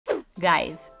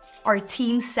Guys, our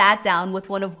team sat down with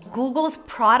one of Google's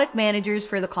product managers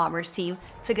for the commerce team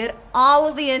to get all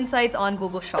of the insights on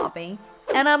Google Shopping.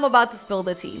 And I'm about to spill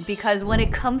the tea because when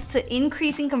it comes to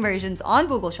increasing conversions on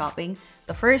Google Shopping,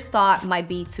 the first thought might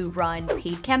be to run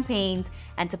paid campaigns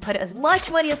and to put as much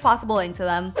money as possible into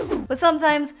them. But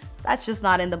sometimes that's just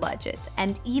not in the budget.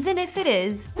 And even if it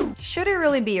is, should it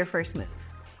really be your first move?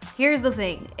 Here's the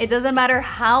thing, it doesn't matter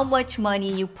how much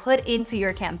money you put into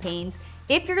your campaigns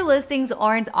if your listings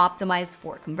aren't optimized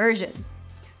for conversions.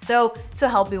 So to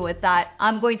help you with that,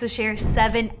 I'm going to share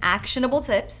 7 actionable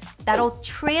tips that'll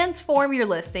transform your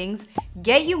listings,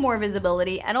 get you more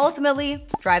visibility, and ultimately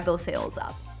drive those sales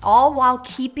up, all while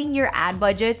keeping your ad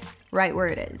budget right where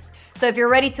it is. So if you're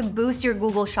ready to boost your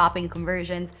Google Shopping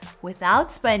conversions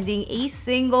without spending a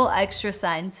single extra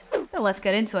cent, then let's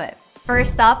get into it.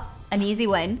 First up, an easy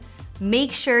win.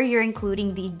 Make sure you're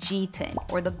including the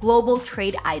GTIN, or the Global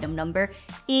Trade Item Number,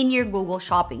 in your Google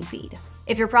Shopping feed.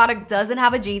 If your product doesn't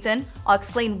have a GTIN, I'll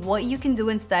explain what you can do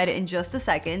instead in just a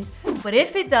second. But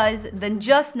if it does, then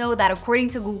just know that according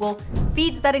to Google,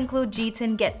 feeds that include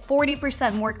GTIN get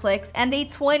 40% more clicks and a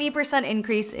 20%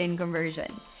 increase in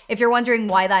conversion. If you're wondering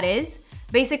why that is,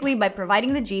 basically by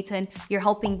providing the GTIN, you're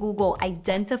helping Google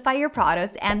identify your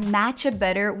product and match it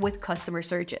better with customer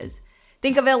searches.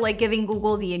 Think of it like giving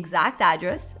Google the exact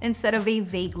address instead of a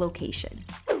vague location.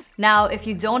 Now, if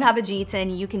you don't have a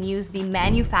GTIN, you can use the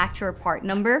manufacturer part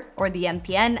number, or the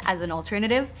MPN, as an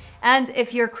alternative. And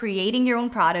if you're creating your own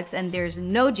products and there's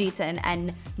no GTIN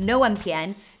and no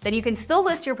MPN, then you can still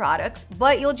list your products,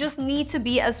 but you'll just need to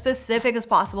be as specific as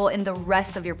possible in the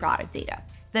rest of your product data.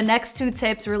 The next 2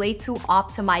 tips relate to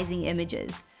optimizing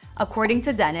images. According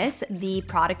to Dennis, the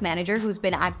product manager who's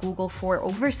been at Google for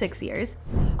over 6 years,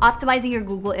 optimizing your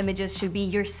Google images should be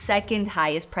your second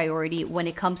highest priority when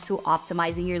it comes to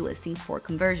optimizing your listings for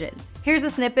conversions. Here's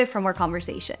a snippet from our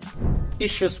conversation.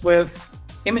 Issues with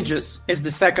images is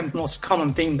the second most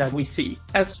common thing that we see.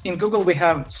 As in Google, we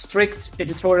have strict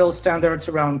editorial standards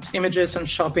around images and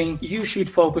shopping. You should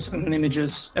focus on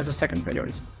images as a second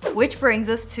priority. Which brings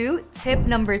us to tip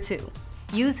number 2,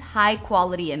 use high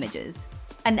quality images.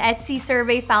 An Etsy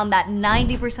survey found that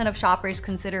 90% of shoppers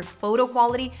consider photo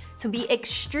quality to be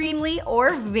extremely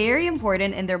or very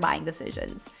important in their buying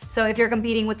decisions. So if you're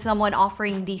competing with someone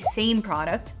offering the same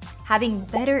product, having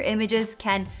better images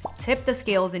can tip the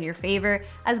scales in your favor,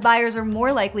 as buyers are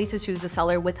more likely to choose a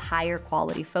seller with higher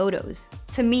quality photos.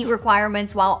 To meet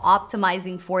requirements while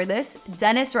optimizing for this,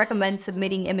 Dennis recommends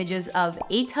submitting images of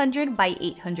 800 by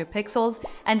 800 pixels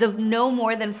and of no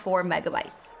more than 4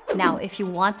 megabytes. Now, if you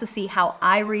want to see how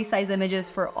I resize images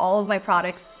for all of my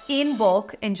products in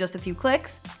bulk in just a few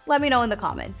clicks, let me know in the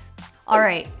comments. All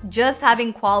right, just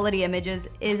having quality images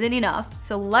isn't enough,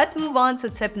 so let's move on to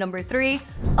tip number 3,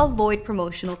 avoid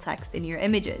promotional text in your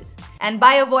images. And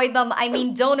by avoid them, I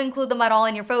mean don't include them at all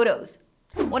in your photos.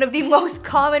 One of the most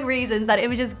common reasons that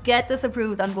images get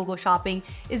disapproved on Google Shopping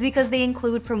is because they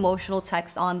include promotional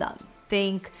text on them.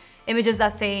 Think images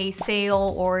that say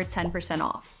sale or 10%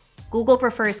 off. Google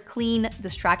prefers clean,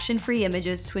 distraction-free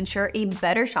images to ensure a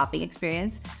better shopping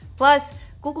experience. Plus,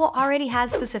 Google already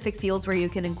has specific fields where you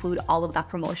can include all of that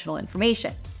promotional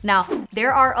information. Now,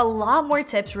 there are a lot more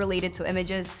tips related to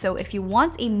images, so if you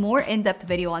want a more in-depth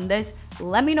video on this,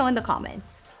 let me know in the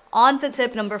comments. On to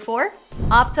tip number 4,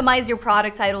 optimize your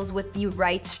product titles with the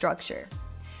right structure.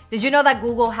 Did you know that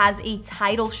Google has a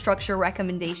title structure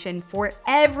recommendation for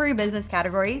every business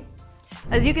category?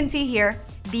 As you can see here,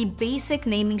 the basic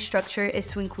naming structure is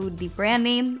to include the brand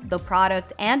name, the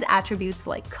product, and attributes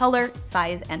like color,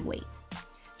 size, and weight.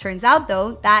 Turns out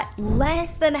though that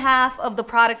less than half of the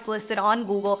products listed on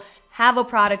Google have a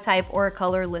product type or a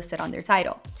color listed on their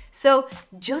title. So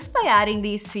just by adding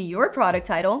these to your product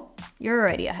title, you're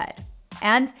already ahead.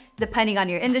 And depending on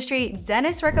your industry,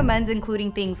 Dennis recommends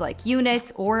including things like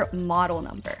units or model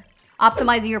number.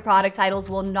 Optimizing your product titles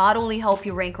will not only help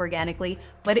you rank organically,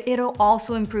 but it'll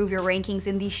also improve your rankings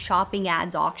in the shopping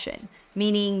ads auction,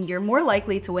 meaning you're more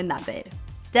likely to win that bid.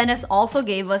 Dennis also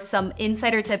gave us some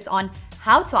insider tips on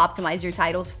how to optimize your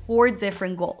titles for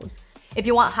different goals. If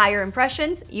you want higher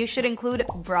impressions, you should include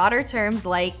broader terms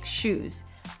like shoes.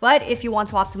 But if you want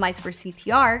to optimize for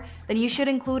CTR, then you should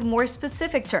include more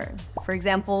specific terms, for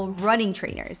example, running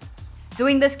trainers.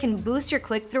 Doing this can boost your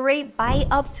click-through rate by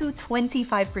up to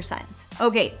 25%.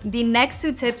 Okay, the next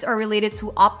 2 tips are related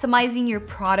to optimizing your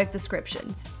product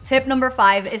descriptions. Tip number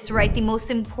 5 is to write the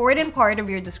most important part of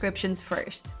your descriptions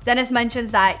first. Dennis mentions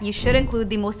that you should include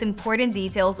the most important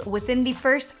details within the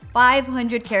first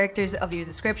 500 characters of your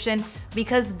description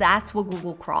because that's what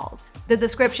Google crawls. The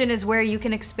description is where you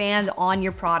can expand on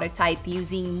your product type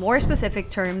using more specific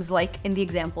terms like in the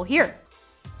example here.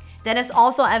 Dennis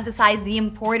also emphasized the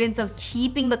importance of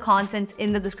keeping the content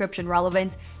in the description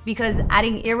relevant because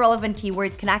adding irrelevant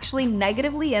keywords can actually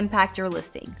negatively impact your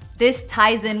listing. This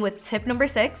ties in with tip number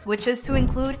 6, which is to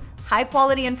include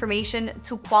high-quality information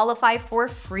to qualify for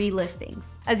free listings.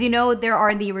 As you know, there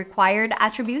are the required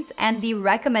attributes and the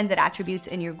recommended attributes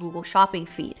in your Google Shopping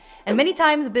feed. And many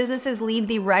times businesses leave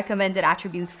the recommended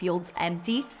attribute fields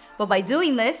empty, but by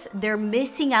doing this, they're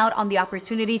missing out on the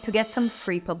opportunity to get some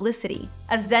free publicity.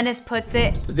 As Dennis puts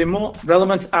it, the more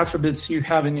relevant attributes you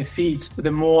have in your feed,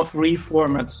 the more free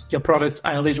formats your products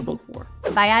are eligible for.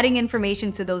 By adding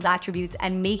information to those attributes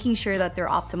and making sure that they're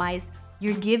optimized,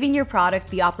 you're giving your product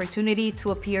the opportunity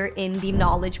to appear in the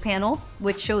knowledge panel,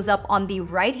 which shows up on the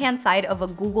right-hand side of a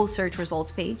Google search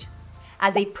results page,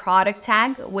 as a product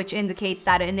tag, which indicates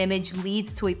that an image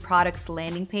leads to a product's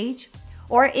landing page,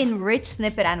 or in rich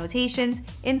snippet annotations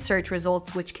in search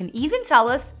results, which can even tell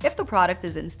us if the product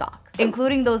is in stock.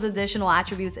 Including those additional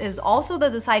attributes is also the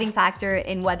deciding factor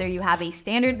in whether you have a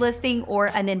standard listing or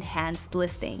an enhanced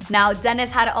listing. Now, Dennis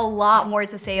had a lot more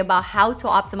to say about how to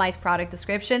optimize product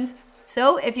descriptions,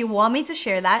 so if you want me to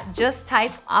share that, just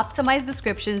type optimize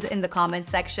descriptions in the comments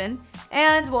section.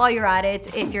 And while you're at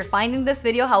it, if you're finding this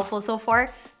video helpful so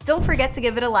far, don't forget to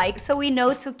give it a like so we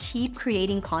know to keep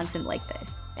creating content like this.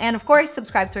 And of course,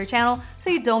 subscribe to our channel so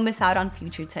you don't miss out on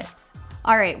future tips.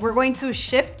 All right, we're going to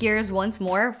shift gears once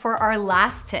more for our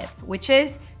last tip, which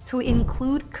is to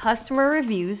include customer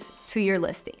reviews to your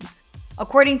listings.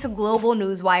 According to Global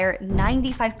Newswire,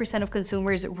 95% of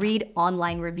consumers read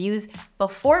online reviews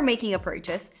before making a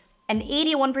purchase, and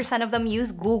 81% of them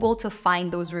use Google to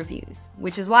find those reviews,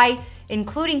 which is why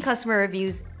including customer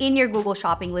reviews in your Google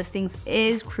Shopping listings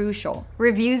is crucial.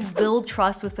 Reviews build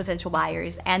trust with potential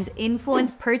buyers and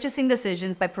influence purchasing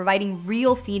decisions by providing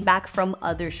real feedback from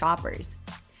other shoppers.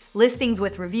 Listings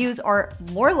with reviews are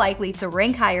more likely to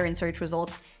rank higher in search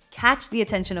results, catch the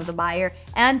attention of the buyer,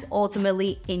 and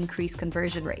ultimately increase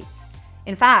conversion rates.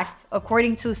 In fact,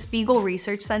 according to Spiegel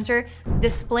Research Center,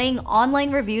 displaying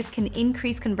online reviews can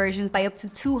increase conversions by up to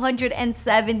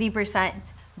 270%.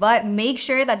 But make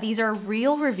sure that these are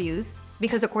real reviews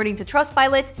because according to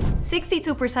Trustpilot,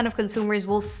 62% of consumers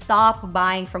will stop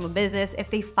buying from a business if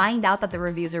they find out that the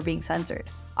reviews are being censored.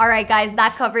 All right, guys,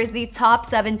 that covers the top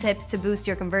 7 tips to boost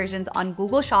your conversions on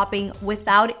Google Shopping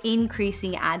without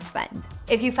increasing ad spend.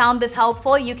 If you found this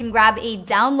helpful, you can grab a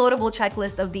downloadable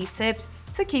checklist of these tips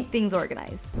to keep things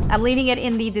organized. I'm leaving it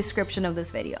in the description of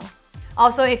this video.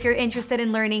 Also, if you're interested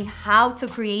in learning how to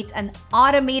create an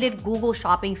automated Google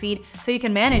Shopping feed so you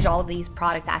can manage all of these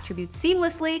product attributes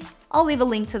seamlessly, I'll leave a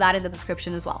link to that in the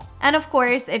description as well. And of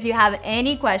course, if you have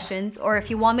any questions or if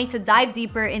you want me to dive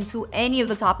deeper into any of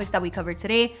the topics that we covered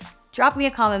today, drop me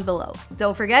a comment below.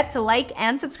 Don't forget to like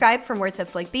and subscribe for more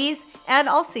tips like these, and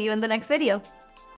I'll see you in the next video.